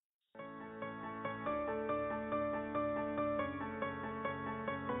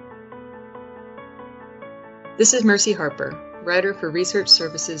This is Mercy Harper, writer for Research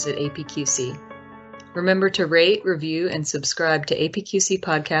Services at APQC. Remember to rate, review, and subscribe to APQC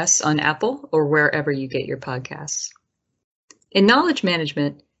podcasts on Apple or wherever you get your podcasts. In knowledge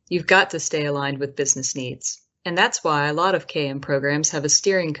management, you've got to stay aligned with business needs, and that's why a lot of KM programs have a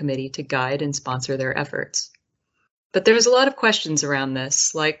steering committee to guide and sponsor their efforts. But there's a lot of questions around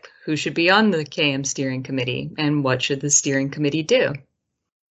this, like who should be on the KM steering committee and what should the steering committee do?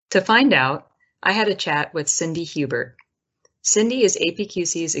 To find out, I had a chat with Cindy Hubert. Cindy is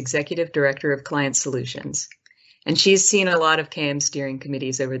APQC's Executive Director of Client Solutions, and she's seen a lot of KM steering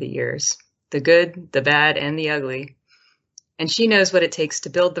committees over the years, the good, the bad, and the ugly. And she knows what it takes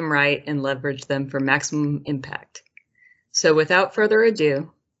to build them right and leverage them for maximum impact. So without further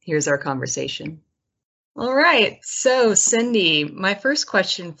ado, here's our conversation. All right, so Cindy, my first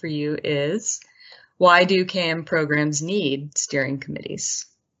question for you is, why do KM programs need steering committees?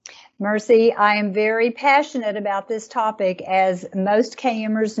 Mercy, I am very passionate about this topic, as most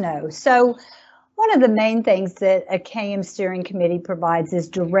KMers know. So one of the main things that a KM steering committee provides is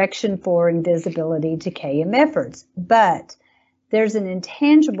direction for and visibility to KM efforts. But there's an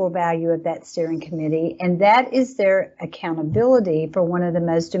intangible value of that steering committee, and that is their accountability for one of the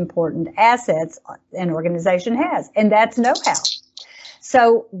most important assets an organization has, and that's know-how.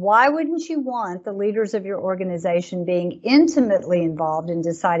 So why wouldn't you want the leaders of your organization being intimately involved in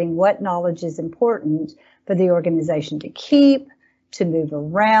deciding what knowledge is important for the organization to keep, to move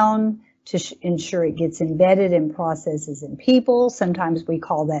around, to ensure it gets embedded in processes and people? Sometimes we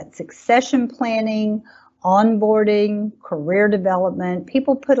call that succession planning, onboarding, career development.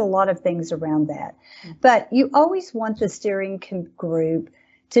 People put a lot of things around that. But you always want the steering group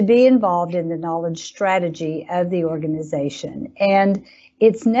to be involved in the knowledge strategy of the organization. And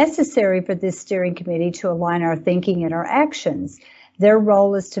it's necessary for this steering committee to align our thinking and our actions. Their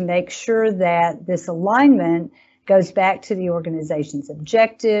role is to make sure that this alignment goes back to the organization's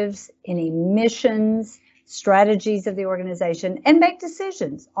objectives, any missions, strategies of the organization, and make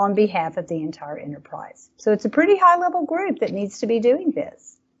decisions on behalf of the entire enterprise. So it's a pretty high-level group that needs to be doing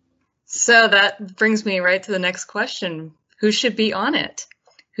this. So that brings me right to the next question. Who should be on it?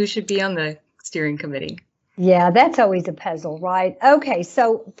 Who should be on the steering committee? Yeah, that's always a puzzle, right? Okay,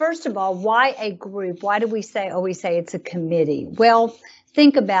 so first of all, why a group? Why do we always say it's a committee? Well,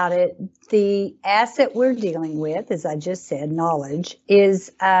 think about it. The asset we're dealing with, as I just said, knowledge,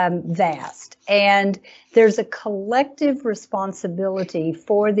 is vast. And there's a collective responsibility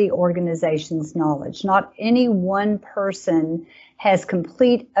for the organization's knowledge. Not any one person has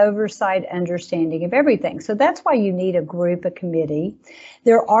complete oversight, understanding of everything. So that's why you need a group, a committee.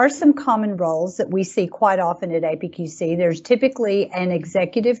 There are some common roles that we see quite often at APQC. There's typically an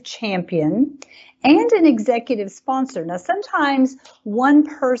executive champion and an executive sponsor. Now, sometimes one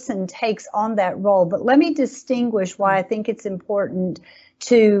person takes on that role, but let me distinguish why I think it's important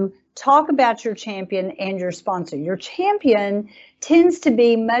to talk about your champion and your sponsor. Your champion tends to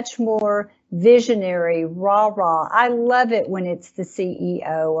be much more visionary, rah-rah. I love it when it's the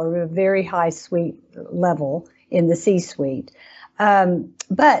CEO or a very high suite level in the C-suite.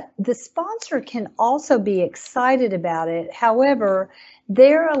 But the sponsor can also be excited about it. However,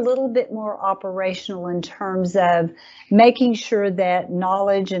 they're a little bit more operational in terms of making sure that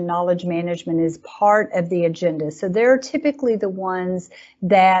knowledge and knowledge management is part of the agenda. So they're typically the ones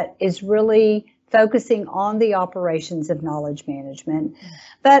that is really focusing on the operations of knowledge management.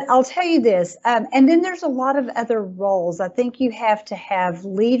 But I'll tell you this, and then there's a lot of other roles. I think you have to have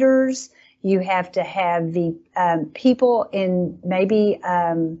leaders. You have to have the people in maybe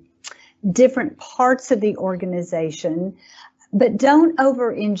different parts of the organization, but don't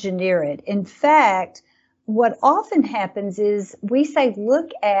over-engineer it. In fact, what often happens is we say,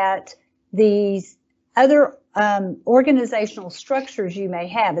 look at these other organizational structures you may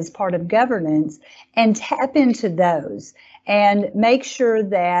have as part of governance and tap into those and make sure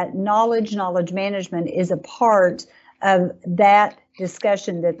that knowledge management is a part of that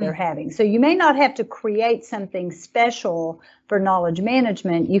discussion that they're having. So you may not have to create something special for knowledge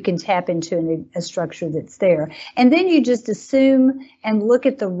management. You can tap into a structure that's there. And then you just assume and look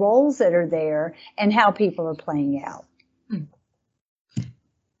at the roles that are there and how people are playing out.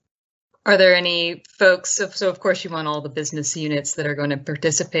 Are there any folks, so of course you want all the business units that are going to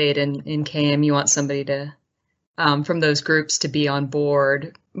participate in KM, you want somebody to, from those groups to be on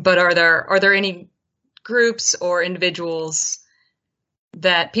board, but are there any groups or individuals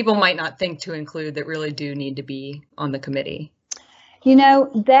that people might not think to include that really do need to be on the committee? You know,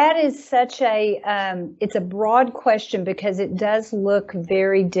 that is such it's a broad question because it does look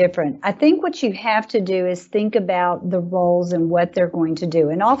very different. I think what you have to do is think about the roles and what they're going to do.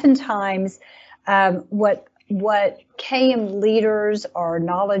 And oftentimes, what what KM leaders or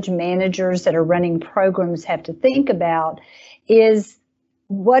knowledge managers that are running programs have to think about is,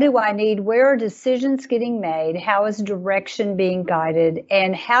 what do I need? Where are decisions getting made? How is direction being guided?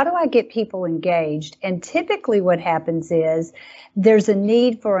 And how do I get people engaged? And typically what happens is there's a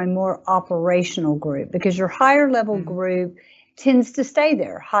need for a more operational group, because your higher level group tends to stay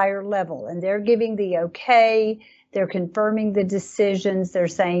there, higher level, and they're giving the okay. They're confirming the decisions. They're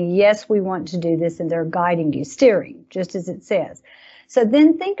saying, yes, we want to do this, and they're guiding you, steering, just as it says. So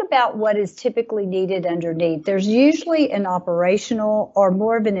then think about what is typically needed underneath. There's usually an operational or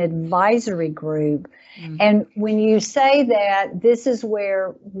more of an advisory group. And when you say that this is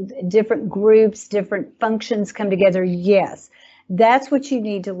where different groups, different functions come together, yes, that's what you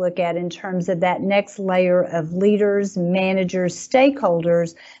need to look at in terms of that next layer of leaders, managers,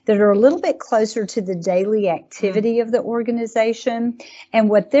 stakeholders that are a little bit closer to the daily activity of the organization and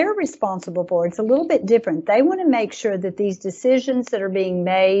what they're responsible for. It's a little bit different. They want to make sure that these decisions that are being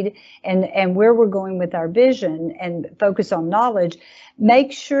made and where we're going with our vision and focus on knowledge,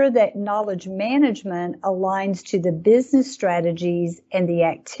 make sure that knowledge management aligns to the business strategies and the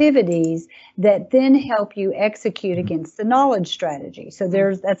activities that then help you execute against the knowledge strategy. So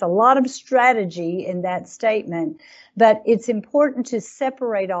that's a lot of strategy in that statement, but it's important to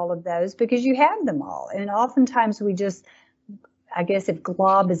separate all of those because you have them all. And oftentimes we just, I guess if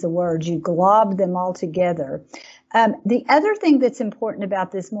glob is a word, you glob them all together. The other thing that's important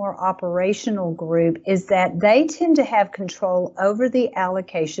about this more operational group is that they tend to have control over the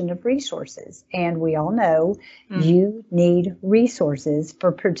allocation of resources. And we all know you need resources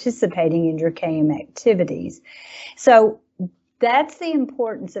for participating in your KM activities. So that's the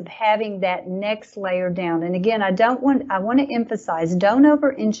importance of having that next layer down. And again, I want to emphasize, don't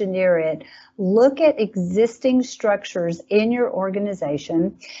over-engineer it. Look at existing structures in your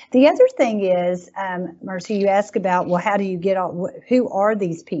organization. The other thing is, Mercy, you ask about, well, how do you get all, who are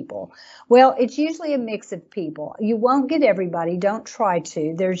these people? Well, it's usually a mix of people. You won't get everybody. Don't try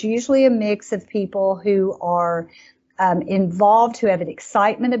to. There's usually a mix of people who are involved, who have an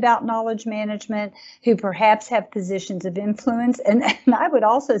excitement about knowledge management, who perhaps have positions of influence. And I would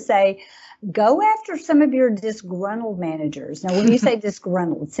also say, go after some of your disgruntled managers. Now, when you say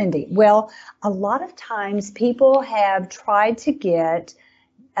disgruntled, Cindy, well, a lot of times people have tried to get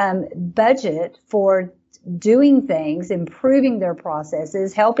budget for doing things, improving their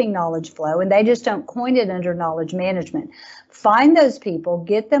processes, helping knowledge flow, and they just don't coin it under knowledge management. Find those people,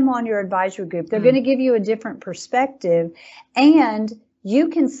 get them on your advisory group. They're going to give you a different perspective, and you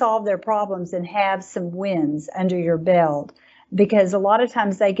can solve their problems and have some wins under your belt, because a lot of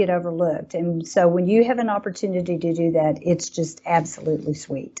times they get overlooked. And so when you have an opportunity to do that, it's just absolutely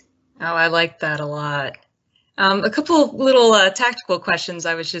sweet. Oh, I like that a lot. A couple little tactical questions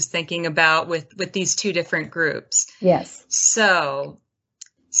I was just thinking about with these two different groups. Yes. So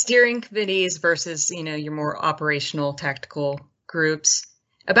steering committees versus, your more operational tactical groups.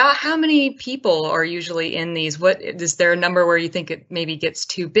 About how many people are usually in these? What is there a number where you think it maybe gets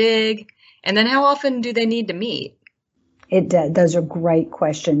too big? And then how often do they need to meet? Those are great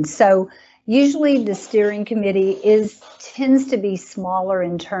questions. So usually the steering committee tends to be smaller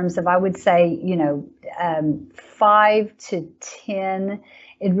in terms of, I would say, 5 to 10.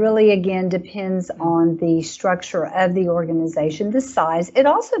 It really, again, depends on the structure of the organization, the size. It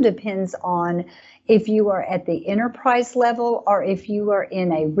also depends on if you are at the enterprise level or if you are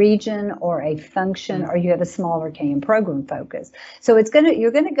in a region or a function or you have a smaller KM program focus. So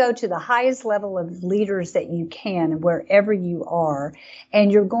you're going to go to the highest level of leaders that you can wherever you are,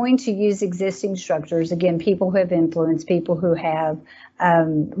 and you're going to use existing structures. Again, people who have influence, people who have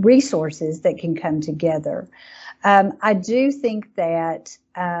resources that can come together. I do think that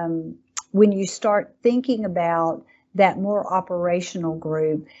when you start thinking about that more operational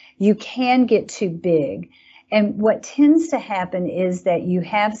group, you can get too big. And what tends to happen is that you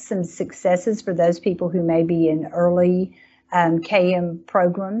have some successes for those people who may be in early KM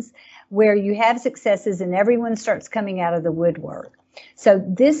programs, where you have successes and everyone starts coming out of the woodwork. So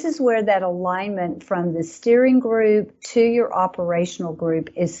this is where that alignment from the steering group to your operational group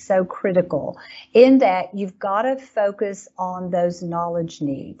is so critical, in that you've got to focus on those knowledge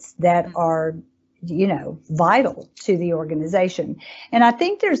needs that are vital to the organization. And I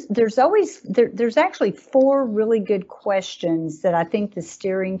think there's actually 4 really good questions that I think the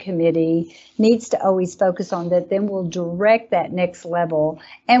steering committee needs to always focus on, that then will direct that next level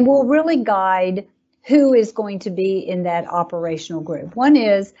and will really guide who is going to be in that operational group. One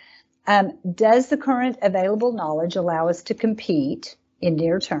is, does the current available knowledge allow us to compete in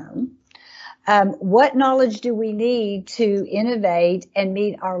near term? What knowledge do we need to innovate and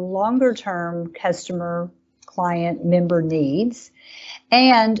meet our longer term customer client member needs,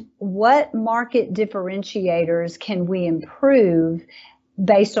 and what market differentiators can we improve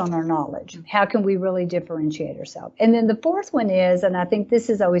based on our knowledge? How can we really differentiate ourselves? And then the fourth one is, and I think this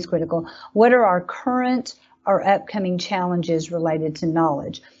is always critical, what are our current or upcoming challenges related to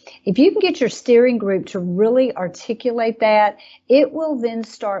knowledge? If you can get your steering group to really articulate that, it will then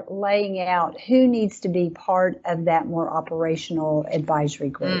start laying out who needs to be part of that more operational advisory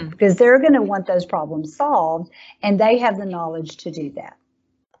group, because they're going to want those problems solved, and they have the knowledge to do that.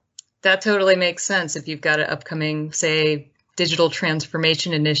 That totally makes sense. If you've got an upcoming, say, digital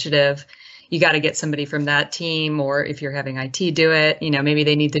transformation initiative, you got to get somebody from that team, or if you're having IT do it, maybe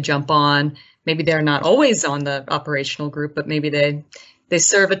they need to jump on. Maybe they're not always on the operational group, but maybe they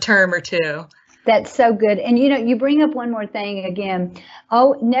serve a term or two. That's so good. And you bring up one more thing again.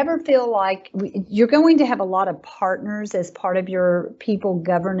 Never feel like you're going to have a lot of partners as part of your people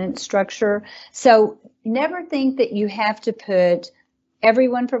governance structure. So never think that you have to put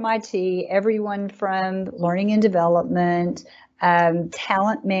everyone from IT, everyone from learning and development,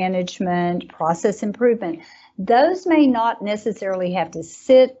 talent management, process improvement. Those may not necessarily have to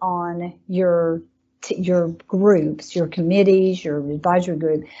sit on your groups, your committees, your advisory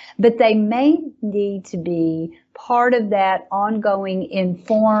group, but they may need to be part of that ongoing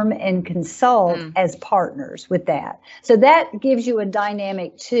inform and consult as partners with that. So that gives you a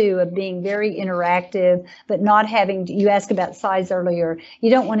dynamic too of being very interactive, but not having, you asked about size earlier,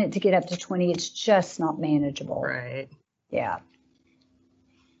 you don't want it to get up to 20. It's just not manageable. Right. Yeah.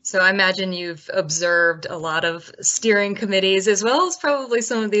 So I imagine you've observed a lot of steering committees as well as probably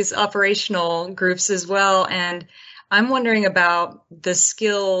some of these operational groups as well. And I'm wondering about the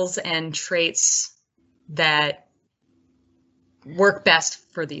skills and traits that work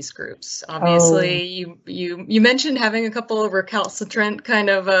best for these groups. Obviously, you mentioned having a couple of recalcitrant kind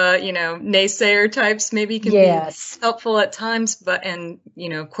of, naysayer types maybe can be helpful at times. But,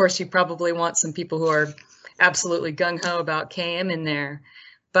 of course, you probably want some people who are absolutely gung-ho about KM in there.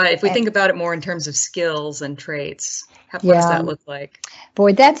 But if we think about it more in terms of skills and traits, what does that look like?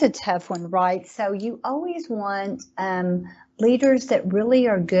 Boy, that's a tough one, right? So you always want leaders that really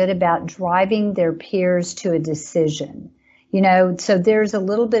are good about driving their peers to a decision. So there's a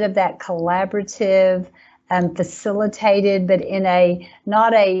little bit of that collaborative, facilitated, but in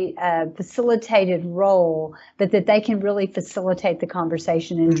not a facilitated role, but that they can really facilitate the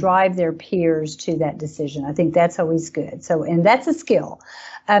conversation and drive their peers to that decision. I think that's always good. So, and that's a skill.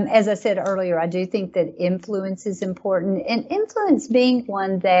 As I said earlier, I do think that influence is important, and influence being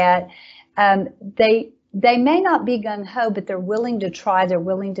one that they may not be gung-ho, but they're willing to try. They're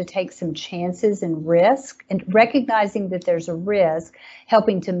willing to take some chances and risk, and recognizing that there's a risk,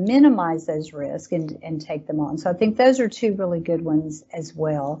 helping to minimize those risks and take them on. So I think those are two really good ones as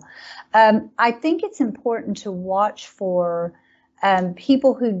well. I think it's important to watch for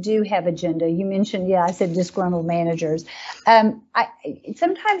people who do have agenda. You mentioned, I said disgruntled managers.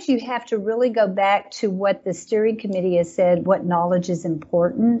 Sometimes you have to really go back to what the steering committee has said, what knowledge is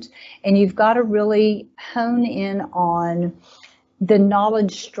important, and you've got to really hone in on the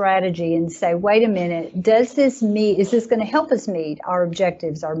knowledge strategy and say, wait a minute, is this going to help us meet our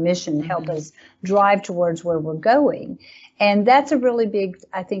objectives, our mission, help us drive towards where we're going? And that's a really big,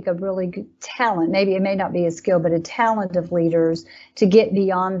 I think, a really good talent. Maybe it may not be a skill, but a talent of leaders to get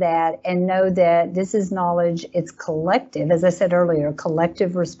beyond that and know that this is knowledge, it's collective, as I said earlier,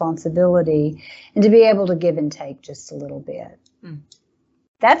 collective responsibility, and to be able to give and take just a little bit.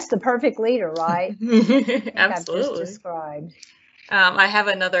 That's the perfect leader, right? Absolutely. I've just described. I have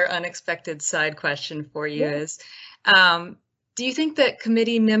another unexpected side question for you do you think that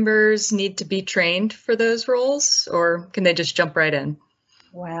committee members need to be trained for those roles, or can they just jump right in?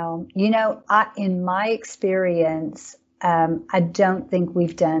 Well, in my experience, I don't think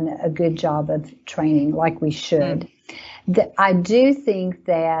we've done a good job of training like we should. I do think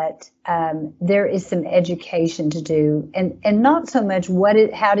that there is some education to do, and not so much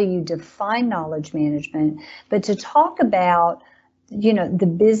how do you define knowledge management, but to talk about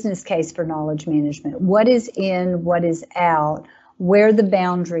the business case for knowledge management. What is in, what is out, where the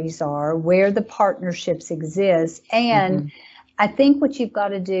boundaries are, where the partnerships exist. And I think what you've got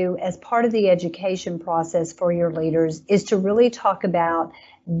to do as part of the education process for your leaders is to really talk about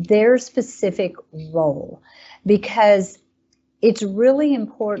their specific role, because it's really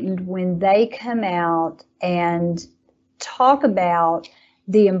important when they come out and talk about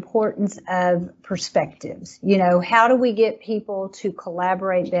the importance of perspectives. How do we get people to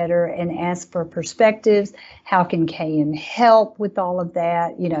collaborate better and ask for perspectives? How can KM help with all of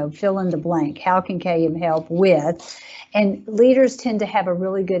that? Fill in the blank. How can KM help with? And leaders tend to have a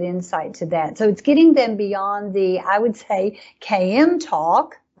really good insight to that. So it's getting them beyond I would say, KM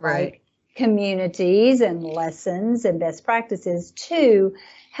talk, right? Communities and lessons and best practices to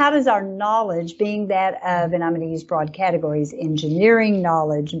how does our knowledge, being that of, and I'm going to use broad categories, engineering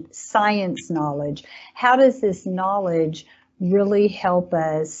knowledge, science knowledge, how does this knowledge really help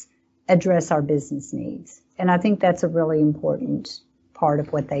us address our business needs? And I think that's a really important part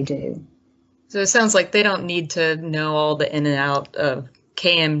of what they do. So it sounds like they don't need to know all the in and out of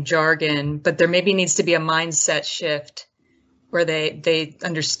KM jargon, but there maybe needs to be a mindset shift where they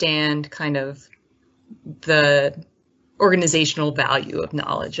understand kind of the organizational value of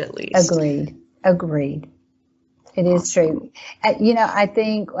knowledge, at least. Agreed. It is true. I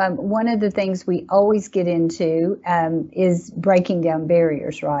think one of the things we always get into is breaking down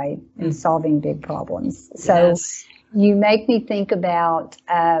barriers, right? And solving big problems. So you make me think about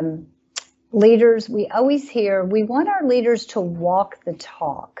leaders. We always hear, we want our leaders to walk the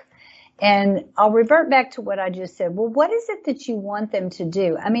talk. And I'll revert back to what I just said. Well, what is it that you want them to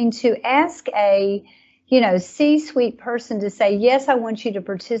do? I mean, to ask a C-suite person to say, yes, I want you to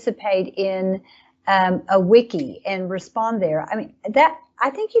participate in a wiki and respond there. I mean, I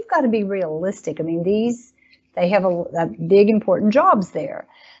think you've got to be realistic. I mean, they have a big, important jobs there.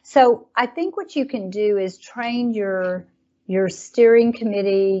 So I think what you can do is train your steering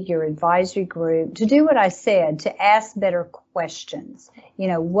committee, your advisory group to do what I said, to ask better questions.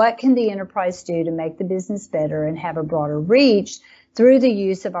 What can the enterprise do to make the business better and have a broader reach through the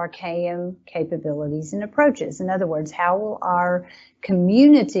use of our KM capabilities and approaches? In other words, how will our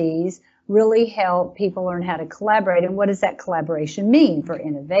communities really help people learn how to collaborate? And what does that collaboration mean for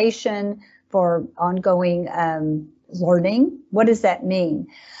innovation, for ongoing learning? What does that mean?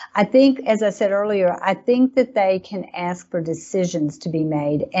 I think, as I said earlier, I think that they can ask for decisions to be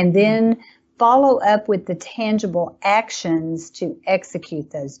made and then follow up with the tangible actions to execute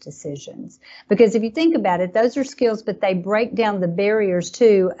those decisions. Because if you think about it, those are skills, but they break down the barriers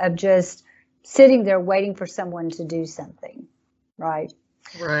too of just sitting there waiting for someone to do something, right?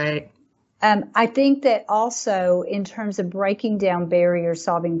 Right. I think that also in terms of breaking down barriers,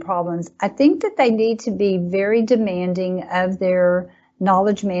 solving problems, I think that they need to be very demanding of their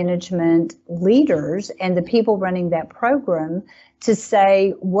knowledge management leaders and the people running that program to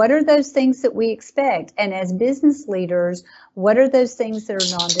say, what are those things that we expect? And as business leaders, what are those things that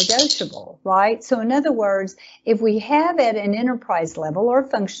are non-negotiable, right? So in other words, if we have at an enterprise level or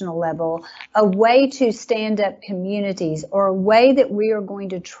functional level, a way to stand up communities or a way that we are going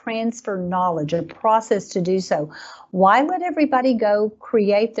to transfer knowledge, a process to do so, why let everybody go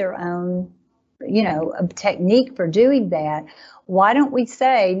create their own, a technique for doing that? Why don't we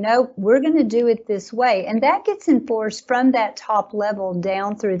say, no, we're going to do it this way? And that gets enforced from that top level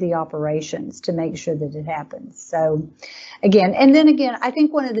down through the operations to make sure that it happens. So again, I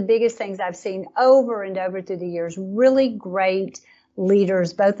think one of the biggest things I've seen over and over through the years, really great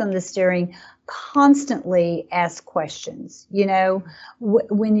leaders, both on the steering, constantly ask questions.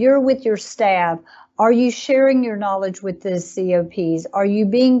 When you're with your staff, are you sharing your knowledge with the COPs? Are you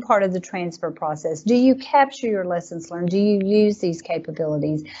being part of the transfer process? Do you capture your lessons learned? Do you use these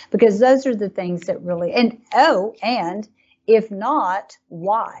capabilities? Because those are the things that really, and if not,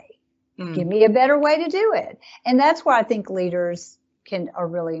 why? Give me a better way to do it. And that's where I think leaders are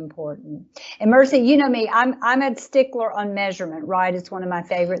really important. And Mercy, you know me, I'm a stickler on measurement, right? It's one of my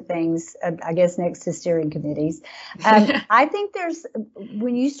favorite things, I guess, next to steering committees. I think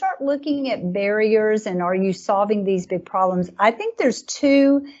when you start looking at barriers and are you solving these big problems, I think there's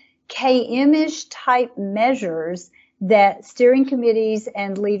two KM-ish type measures that steering committees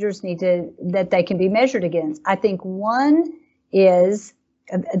and leaders that they can be measured against. I think one is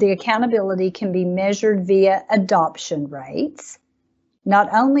the accountability can be measured via adoption rates. Not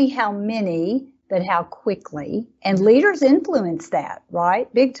only how many, but how quickly. And leaders influence that,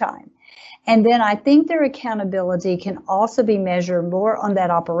 right? Big time. And then I think their accountability can also be measured more on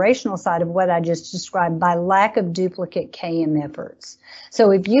that operational side of what I just described by lack of duplicate KM efforts. So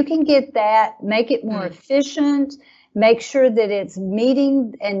if you can get that, make it more efficient, make sure that it's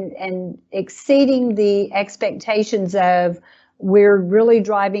meeting and exceeding the expectations of we're really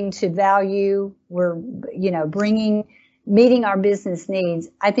driving to value, we're, meeting our business needs.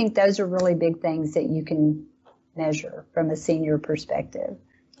 I think those are really big things that you can measure from a senior perspective.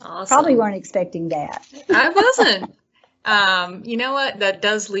 Awesome. Probably weren't expecting that. I wasn't. You know what? That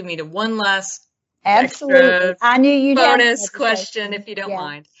does lead me to one last Absolutely. extra I knew you'd have bonus that question if you don't Yeah.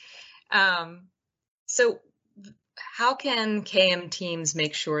 mind. So how can KM teams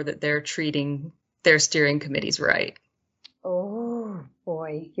make sure that they're treating their steering committees right? Oh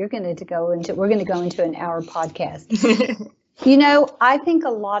boy, we're going to go into an hour podcast. You know, I think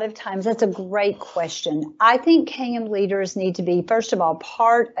a lot of times that's a great question. I think KM leaders need to be, first of all,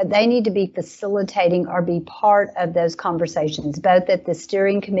 they need to be facilitating or be part of those conversations, both at the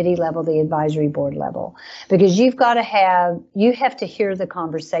steering committee level, the advisory board level, because you have to hear the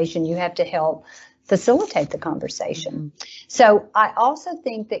conversation. You have to help facilitate the conversation. Mm-hmm. So I also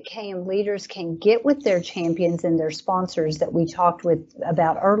think that KM leaders can get with their champions and their sponsors that we talked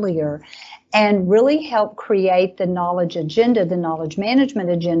about earlier and really help create the knowledge agenda, the knowledge management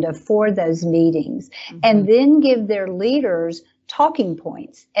agenda for those meetings, mm-hmm. and then give their leaders talking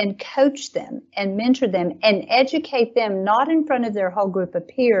points and coach them and mentor them and educate them, not in front of their whole group of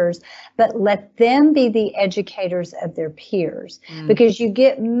peers, but let them be the educators of their peers. Mm. Because you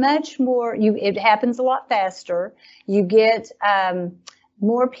get much more, it happens a lot faster. You get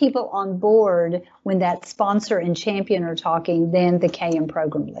more people on board when that sponsor and champion are talking than the KM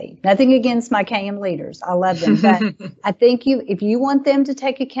program lead. Nothing against my KM leaders. I love them. But I think if you want them to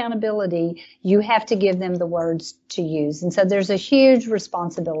take accountability, you have to give them the words to use. And so there's a huge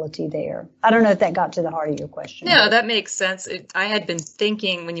responsibility there. I don't know if that got to the heart of your question. No, that makes sense. I had been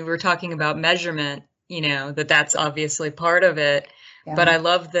thinking when you were talking about measurement, that's obviously part of it. Yeah. But I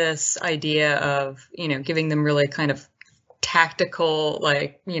love this idea of, giving them really kind of tactical,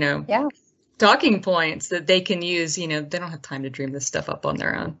 talking points that they can use. They don't have time to dream this stuff up on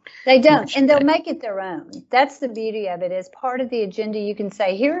their own. They don't, and they'll make it their own. That's the beauty of it. As part of the agenda, you can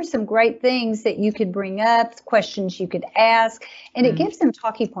say, here are some great things that you could bring up, questions you could ask, and it gives them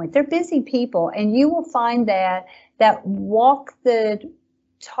talking points. They're busy people, and you will find that walk the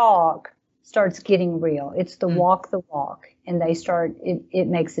talk starts getting real. It's the walk the walk, and it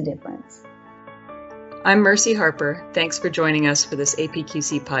makes a difference. I'm Mercy Harper. Thanks for joining us for this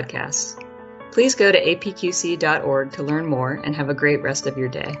APQC podcast. Please go to apqc.org to learn more and have a great rest of your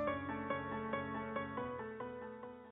day.